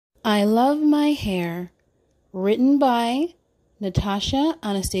I Love My Hair, written by Natasha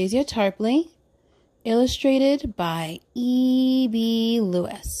Anastasia Tarpley, illustrated by E.B.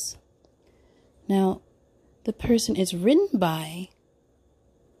 Lewis. Now, the person it's written by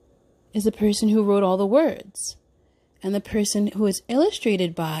is the person who wrote all the words, and the person who is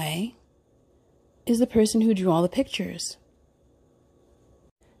illustrated by is the person who drew all the pictures.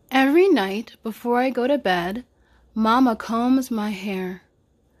 Every night before I go to bed, Mama combs my hair.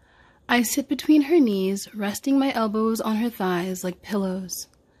 I sit between her knees, resting my elbows on her thighs like pillows.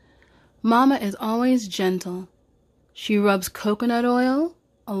 Mama is always gentle. She rubs coconut oil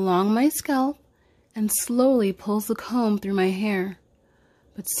along my scalp and slowly pulls the comb through my hair.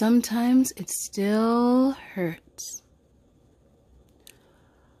 But sometimes it still hurts.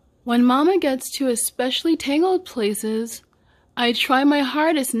 When Mama gets to especially tangled places, I try my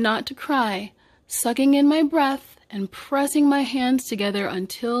hardest not to cry, sucking in my breath and pressing my hands together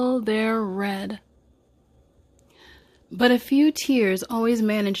until they're red. But a few tears always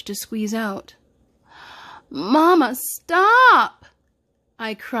manage to squeeze out. "Mama, stop!"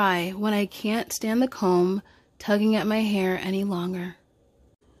 I cry when I can't stand the comb tugging at my hair any longer.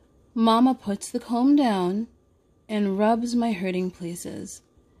 Mama puts the comb down and rubs my hurting places.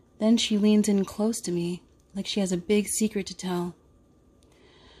 Then she leans in close to me, like she has a big secret to tell.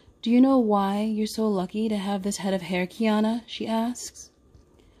 "Do you know why you're so lucky to have this head of hair, Kiana?" she asks.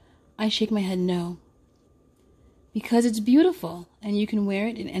 I shake my head no. "Because it's beautiful, and you can wear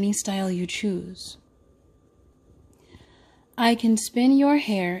it in any style you choose. I can spin your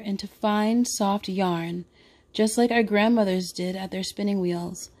hair into fine, soft yarn, just like our grandmothers did at their spinning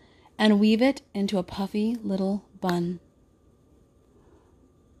wheels, and weave it into a puffy little bun.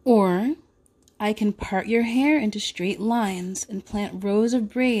 Or I can part your hair into straight lines and plant rows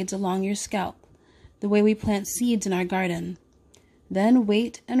of braids along your scalp, the way we plant seeds in our garden. Then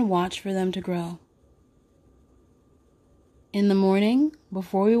wait and watch for them to grow. In the morning,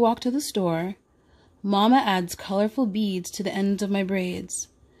 before we walk to the store, Mama adds colorful beads to the ends of my braids.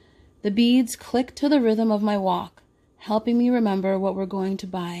 The beads click to the rhythm of my walk, helping me remember what we're going to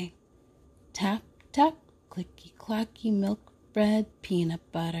buy. Tap, tap, clicky, clacky, milk, bread, peanut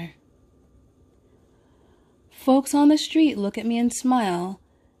butter. Folks on the street look at me and smile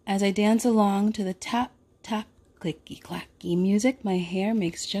as I dance along to the tap, tap, clicky, clacky music my hair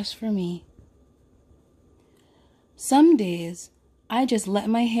makes just for me. Some days, I just let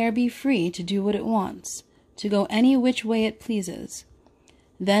my hair be free to do what it wants, to go any which way it pleases.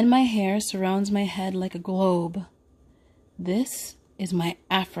 Then my hair surrounds my head like a globe. This is my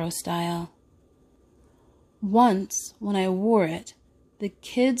Afro style. Once, when I wore it, the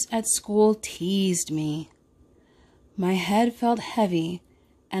kids at school teased me. My head felt heavy,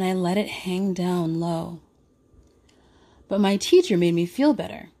 and I let it hang down low. But my teacher made me feel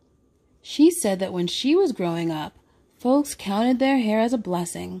better. She said that when she was growing up, folks counted their hair as a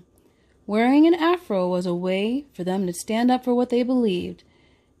blessing. Wearing an afro was a way for them to stand up for what they believed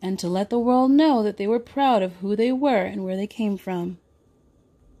and to let the world know that they were proud of who they were and where they came from.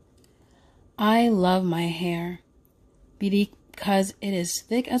 I love my hair because it is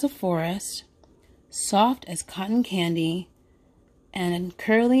thick as a forest, soft as cotton candy, and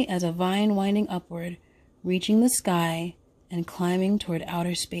curly as a vine winding upward, reaching the sky and climbing toward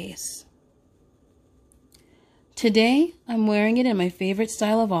outer space. Today, I'm wearing it in my favorite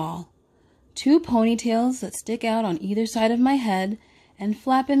style of all, 2 ponytails that stick out on either side of my head and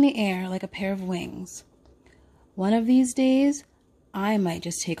flap in the air like a pair of wings. One of these days, I might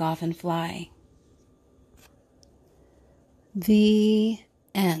just take off and fly. The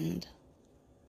end.